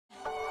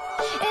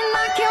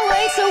can't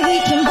wait so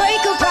we can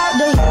break apart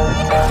the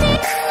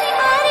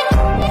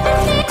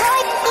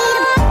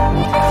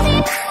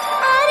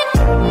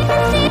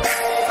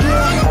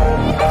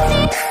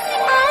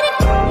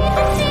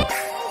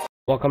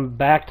Welcome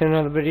back to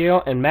another video.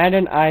 In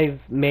Madden, I've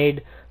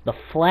made the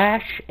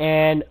Flash,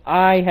 and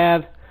I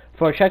have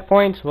 4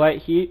 checkpoints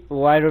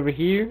right over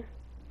here.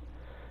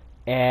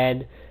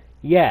 And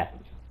yeah,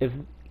 if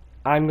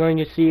I'm going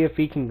to see if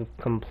he can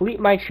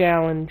complete my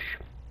challenge.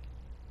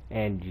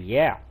 And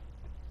yeah,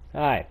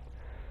 alright.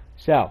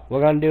 So we're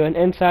going to do an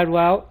inside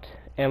route,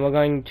 and we're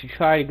going to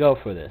try to go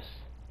for this.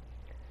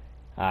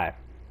 Alright,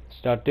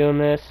 start doing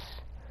this.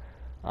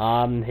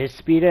 His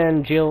speed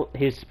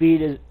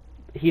is.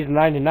 He's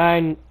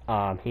 99.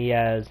 He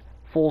has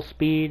full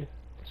speed,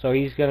 so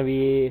he's gonna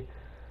be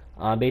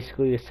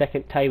basically the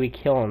second Tyreek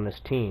Hill on this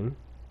team.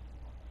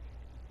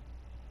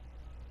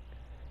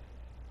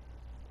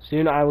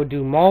 Soon I will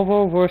do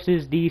Marvel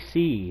versus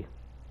DC.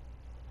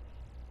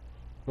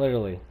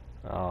 Literally.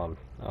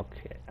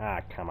 Okay.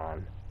 Come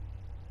on.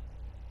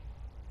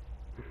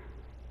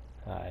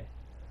 Alright.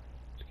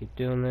 Let's keep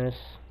doing this.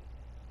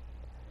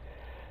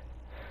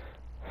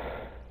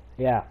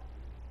 Yeah.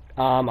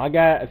 I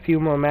got a few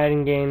more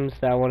Madden games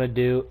that I want to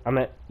do.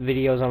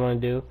 Videos I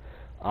want to do.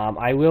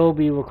 I will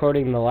be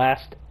recording the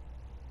last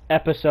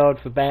episode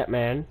for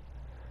Batman.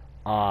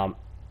 I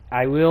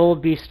will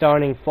be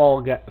starting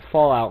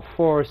Fallout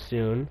 4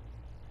 soon,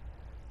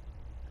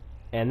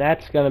 and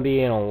that's gonna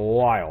be in a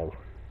while.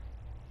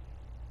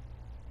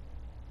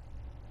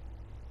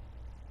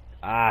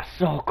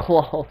 So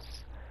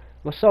close.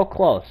 We're so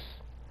close.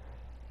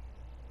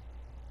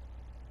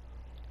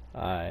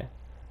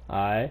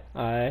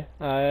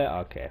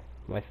 Okay,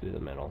 right through the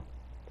middle.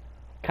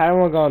 Kinda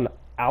wanna go on the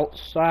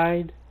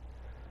outside.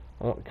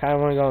 But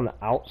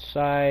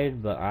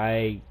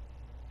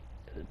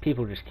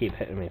people just keep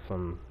hitting me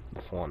from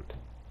the front.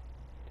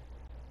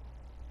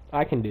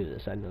 I can do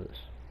this, I know this.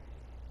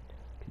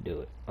 I can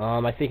do it.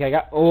 I think I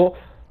got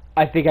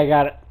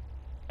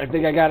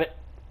it.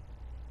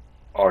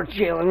 Oh,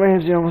 Jalen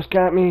Ramsey almost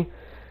got me.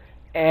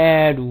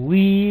 And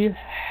we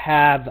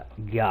have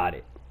got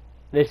it.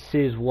 This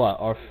is what,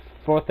 our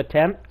 4th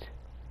attempt?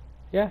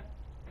 Yeah,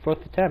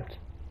 4th attempt.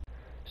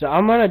 So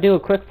I'm gonna do a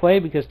quick play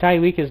because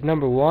Tyreek is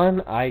number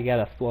 1. I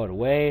gotta throw it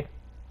away.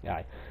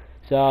 Alright.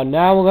 So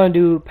now we're gonna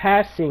do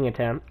passing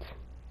attempt.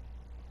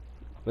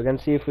 We're gonna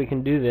see if we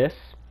can do this.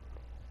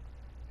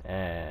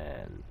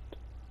 And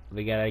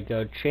we gotta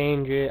go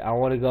change it. I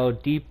wanna go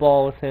deep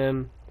ball with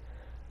him.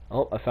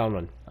 Oh, I found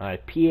one.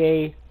 Alright,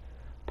 PA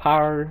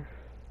power.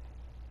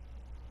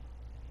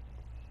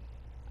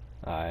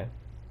 Alright.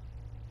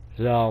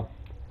 So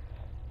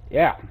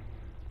yeah.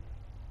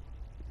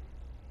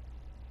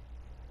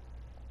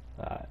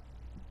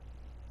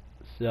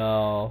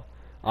 So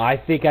I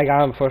think I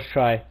got him first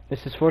try.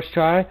 This is first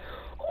try.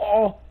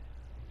 Oh,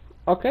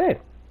 okay.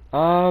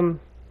 That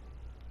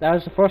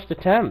was the first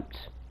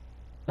attempt.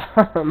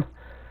 By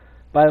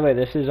the way,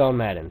 this is on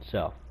Madden.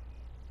 So,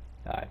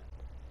 alright.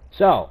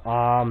 So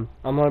I'm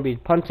gonna be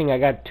punting. I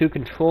got 2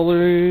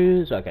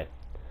 controllers. Okay.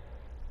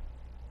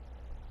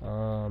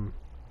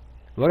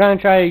 We're gonna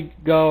try to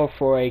go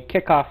for a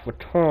kickoff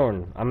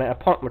return. A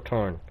punt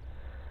return.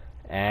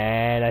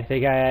 And I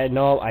think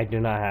no, I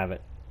do not have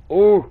it.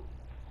 Ooh.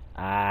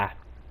 That's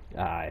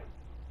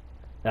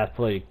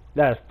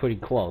pretty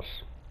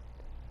close.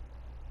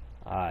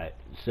 Alright,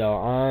 so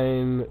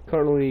I'm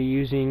currently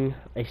using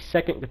a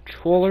second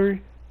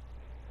controller.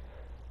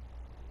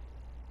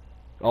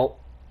 Oh,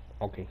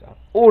 okay.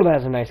 Oh,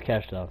 that's a nice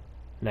catch though.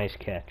 Nice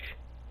catch.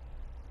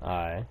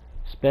 Alright.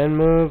 Spin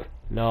move.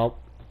 Nope.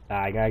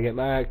 I gotta get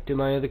back to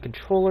my other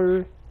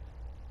controller.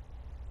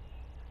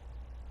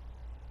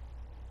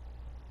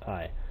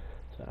 Alright,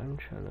 so I'm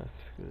trying to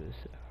figure this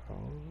out.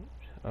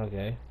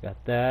 Okay, got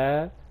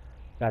that.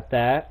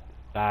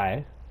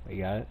 Alright, we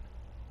got it.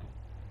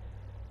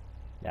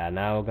 Yeah,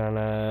 now we're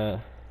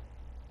gonna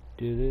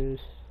do this.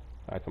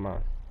 Alright, come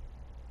on.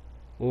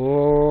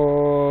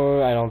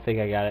 Oh, I don't think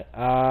I got it.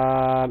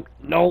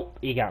 Nope,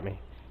 he got me.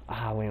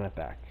 We went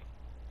back.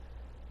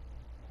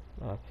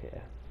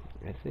 Okay,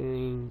 I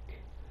think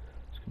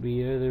this could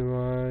be the other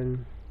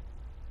one.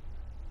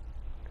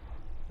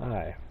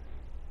 Alright.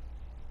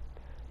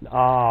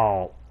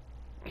 Oh,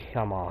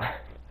 come on. I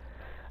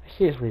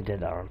seriously did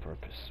that on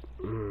purpose.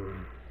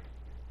 I'm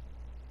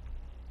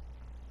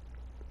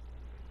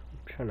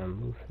trying to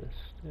move this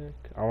stick.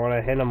 I want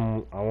to hit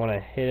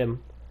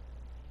him.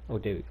 Oh,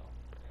 there we go.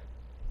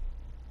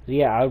 So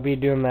yeah, I'll be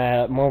doing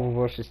that Marvel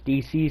versus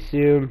DC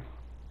soon.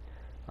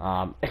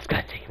 It's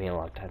gonna take me a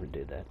long time to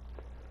do that.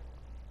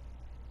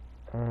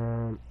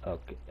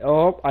 Okay.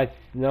 Oh,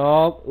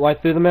 no,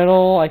 right through the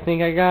middle. I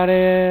think I got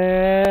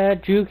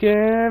it. Juke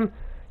him.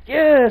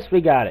 Yes,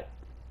 we got it.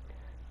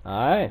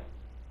 Alright.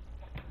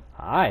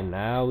 Alright,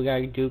 now we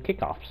gotta do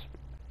kickoffs.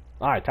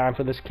 Alright, time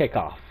for this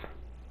kickoff.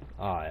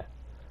 Alright.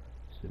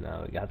 So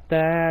now we got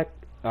that.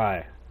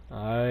 Alright.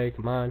 Alright,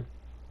 come on.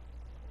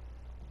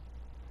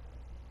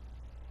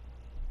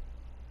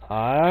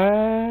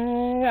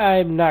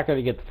 I'm not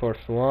gonna get the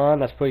first one.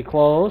 That's pretty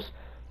close.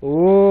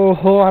 Ooh,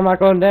 I'm not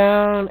going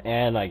down,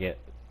 and I get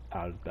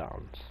out of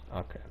bounds.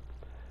 Okay.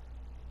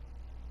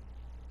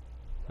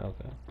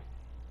 Okay.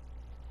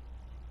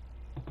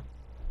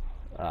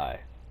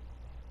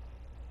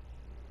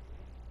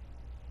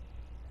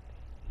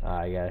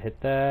 I gotta hit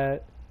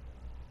that.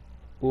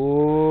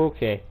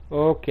 Okay.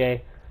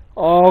 Okay.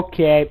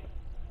 Okay.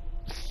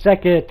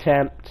 Second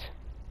attempt.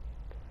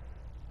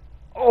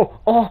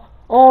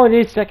 Oh, it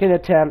is second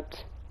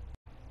attempt.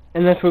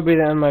 And this will be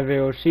the end of my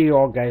video. See you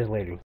all guys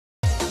later.